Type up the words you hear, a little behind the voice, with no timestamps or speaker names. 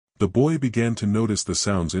The boy began to notice the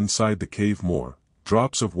sounds inside the cave more,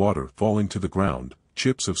 drops of water falling to the ground,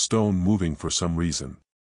 chips of stone moving for some reason.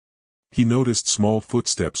 He noticed small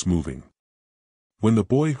footsteps moving. When the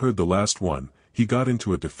boy heard the last one, he got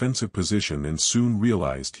into a defensive position and soon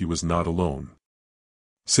realized he was not alone.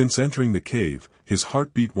 Since entering the cave, his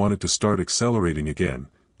heartbeat wanted to start accelerating again,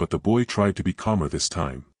 but the boy tried to be calmer this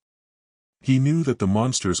time. He knew that the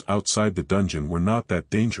monsters outside the dungeon were not that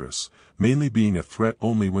dangerous, mainly being a threat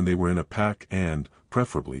only when they were in a pack and,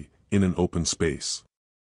 preferably, in an open space.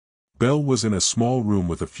 Belle was in a small room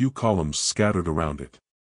with a few columns scattered around it.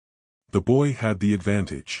 The boy had the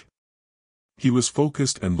advantage. He was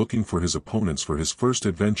focused and looking for his opponents for his first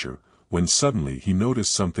adventure, when suddenly he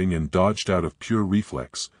noticed something and dodged out of pure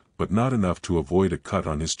reflex, but not enough to avoid a cut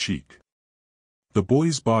on his cheek. The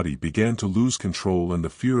boy's body began to lose control and the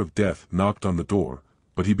fear of death knocked on the door,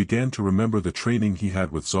 but he began to remember the training he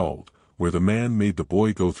had with Zard, where the man made the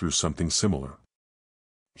boy go through something similar.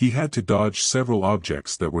 He had to dodge several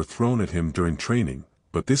objects that were thrown at him during training,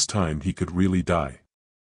 but this time he could really die.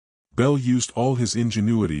 Belle used all his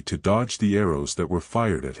ingenuity to dodge the arrows that were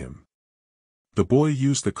fired at him. The boy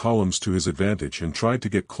used the columns to his advantage and tried to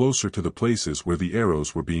get closer to the places where the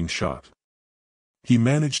arrows were being shot. He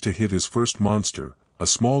managed to hit his first monster, a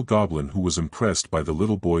small goblin who was impressed by the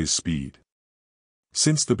little boy's speed.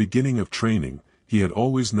 Since the beginning of training, he had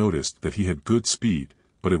always noticed that he had good speed,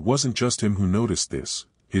 but it wasn't just him who noticed this,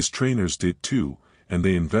 his trainers did too, and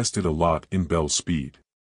they invested a lot in Belle's speed.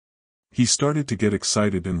 He started to get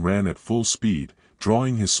excited and ran at full speed,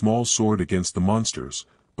 drawing his small sword against the monsters,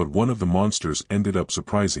 but one of the monsters ended up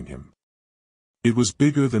surprising him. It was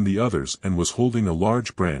bigger than the others and was holding a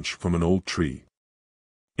large branch from an old tree.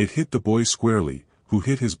 It hit the boy squarely, who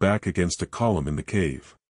hit his back against a column in the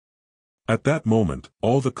cave. At that moment,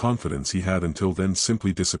 all the confidence he had until then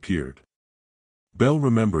simply disappeared. Belle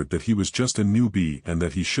remembered that he was just a newbie and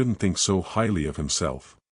that he shouldn't think so highly of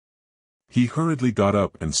himself. He hurriedly got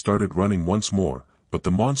up and started running once more, but the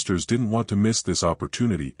monsters didn't want to miss this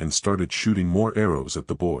opportunity and started shooting more arrows at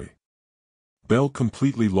the boy. Belle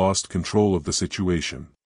completely lost control of the situation.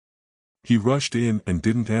 He rushed in and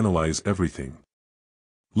didn't analyze everything.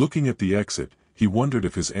 Looking at the exit, he wondered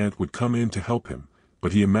if his aunt would come in to help him,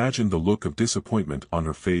 but he imagined the look of disappointment on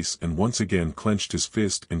her face and once again clenched his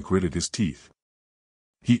fist and gritted his teeth.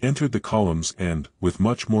 He entered the columns and, with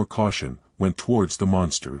much more caution, went towards the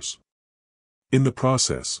monsters. In the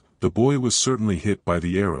process, the boy was certainly hit by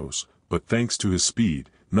the arrows, but thanks to his speed,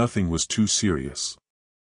 nothing was too serious.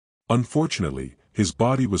 Unfortunately, his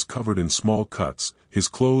body was covered in small cuts, his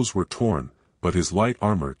clothes were torn, but his light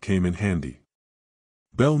armor came in handy.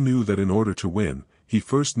 Belle knew that in order to win, he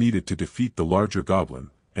first needed to defeat the larger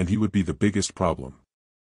goblin, and he would be the biggest problem.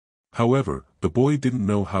 However, the boy didn't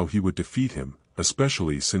know how he would defeat him,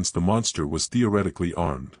 especially since the monster was theoretically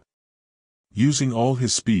armed. Using all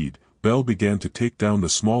his speed, Belle began to take down the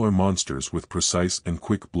smaller monsters with precise and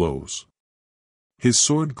quick blows. His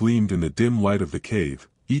sword gleamed in the dim light of the cave,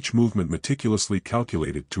 each movement meticulously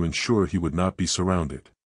calculated to ensure he would not be surrounded.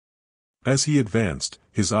 As he advanced,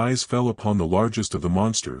 his eyes fell upon the largest of the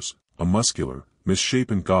monsters, a muscular,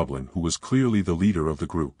 misshapen goblin who was clearly the leader of the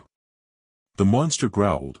group. The monster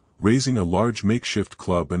growled, raising a large makeshift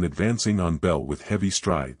club and advancing on Belle with heavy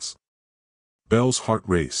strides. Belle's heart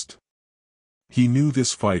raced. He knew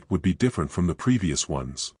this fight would be different from the previous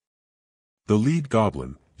ones. The lead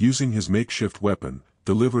goblin, using his makeshift weapon,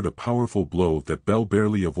 delivered a powerful blow that Belle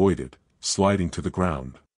barely avoided, sliding to the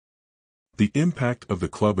ground. The impact of the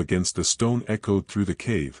club against the stone echoed through the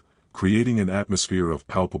cave, creating an atmosphere of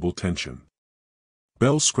palpable tension.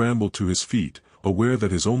 Belle scrambled to his feet, aware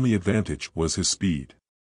that his only advantage was his speed.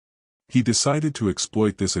 He decided to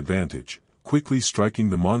exploit this advantage, quickly striking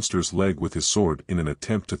the monster's leg with his sword in an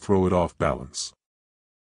attempt to throw it off balance.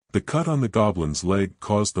 The cut on the goblin's leg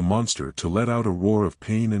caused the monster to let out a roar of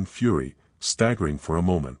pain and fury, staggering for a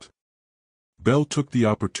moment. Belle took the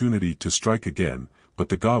opportunity to strike again, but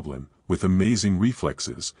the goblin, with amazing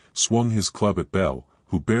reflexes, swung his club at Belle,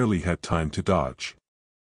 who barely had time to dodge.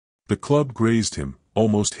 The club grazed him,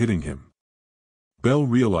 almost hitting him. Belle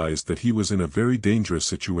realized that he was in a very dangerous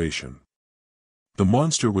situation. The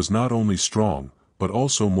monster was not only strong, but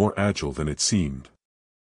also more agile than it seemed.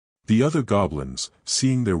 The other goblins,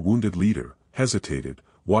 seeing their wounded leader, hesitated,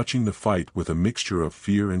 watching the fight with a mixture of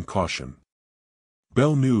fear and caution.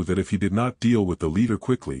 Belle knew that if he did not deal with the leader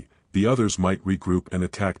quickly, the others might regroup and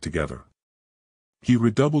attack together. He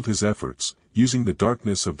redoubled his efforts, using the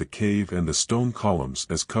darkness of the cave and the stone columns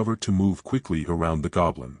as cover to move quickly around the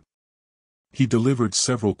goblin. He delivered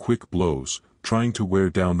several quick blows, trying to wear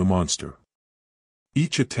down the monster.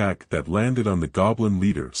 Each attack that landed on the goblin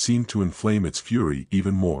leader seemed to inflame its fury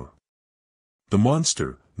even more. The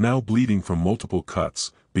monster, now bleeding from multiple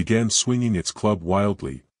cuts, began swinging its club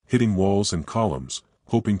wildly, hitting walls and columns,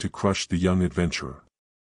 hoping to crush the young adventurer.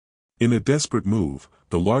 In a desperate move,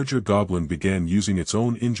 the larger goblin began using its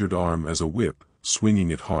own injured arm as a whip, swinging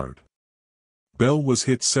it hard. Bell was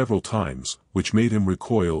hit several times, which made him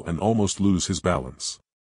recoil and almost lose his balance.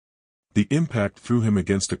 The impact threw him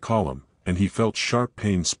against a column, and he felt sharp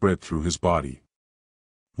pain spread through his body.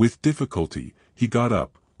 With difficulty, he got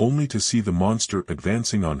up, only to see the monster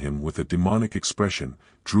advancing on him with a demonic expression,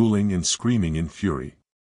 drooling and screaming in fury.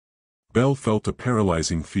 Bell felt a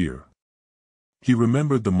paralyzing fear. He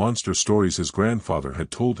remembered the monster stories his grandfather had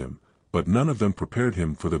told him, but none of them prepared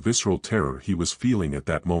him for the visceral terror he was feeling at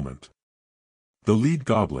that moment. The lead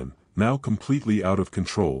goblin, now completely out of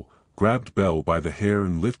control, grabbed Bell by the hair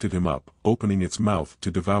and lifted him up, opening its mouth to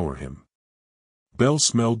devour him. Bell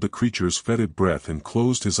smelled the creature's fetid breath and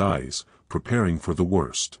closed his eyes, preparing for the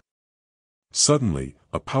worst. Suddenly,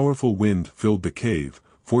 a powerful wind filled the cave,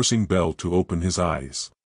 forcing Bell to open his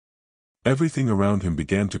eyes. Everything around him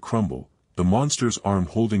began to crumble, the monster's arm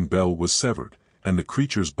holding Bell was severed, and the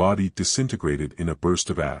creature's body disintegrated in a burst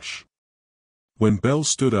of ash. When Bell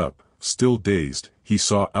stood up, still dazed, he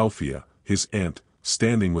saw Alfia, his aunt,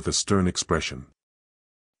 standing with a stern expression.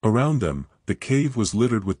 Around them, the cave was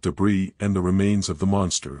littered with debris and the remains of the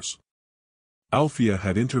monsters. Alfia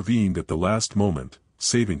had intervened at the last moment,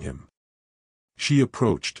 saving him. She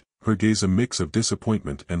approached, her gaze a mix of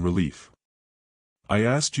disappointment and relief. "I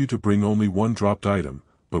asked you to bring only one dropped item,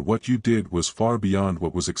 but what you did was far beyond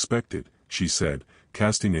what was expected," she said,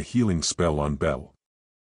 casting a healing spell on Bell.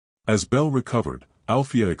 As Bell recovered,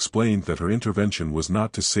 Alfia explained that her intervention was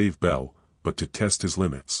not to save Bell, but to test his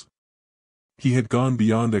limits. He had gone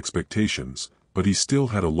beyond expectations, but he still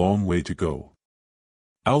had a long way to go.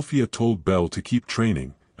 Alfia told Bell to keep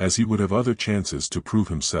training, as he would have other chances to prove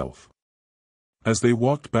himself. As they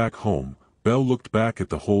walked back home, Bell looked back at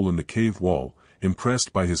the hole in the cave wall,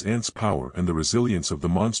 impressed by his aunt's power and the resilience of the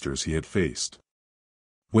monsters he had faced.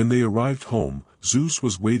 When they arrived home, Zeus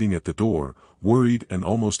was waiting at the door, worried and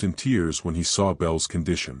almost in tears when he saw Bell's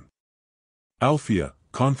condition. Alfia,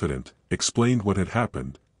 confident, explained what had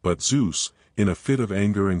happened, but Zeus, in a fit of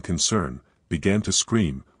anger and concern, began to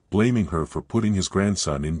scream, blaming her for putting his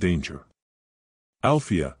grandson in danger.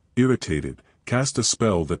 Alfia, irritated, cast a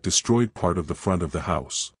spell that destroyed part of the front of the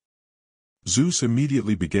house. Zeus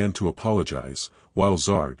immediately began to apologize, while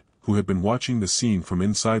Zard, who had been watching the scene from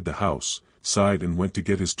inside the house, sighed and went to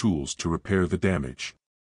get his tools to repair the damage.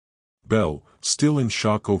 Bell, still in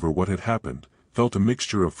shock over what had happened, felt a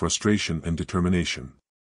mixture of frustration and determination.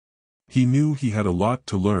 He knew he had a lot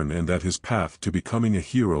to learn and that his path to becoming a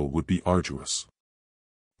hero would be arduous.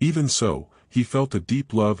 Even so, he felt a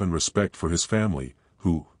deep love and respect for his family,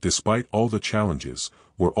 who, despite all the challenges,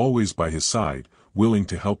 were always by his side, willing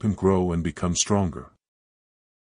to help him grow and become stronger.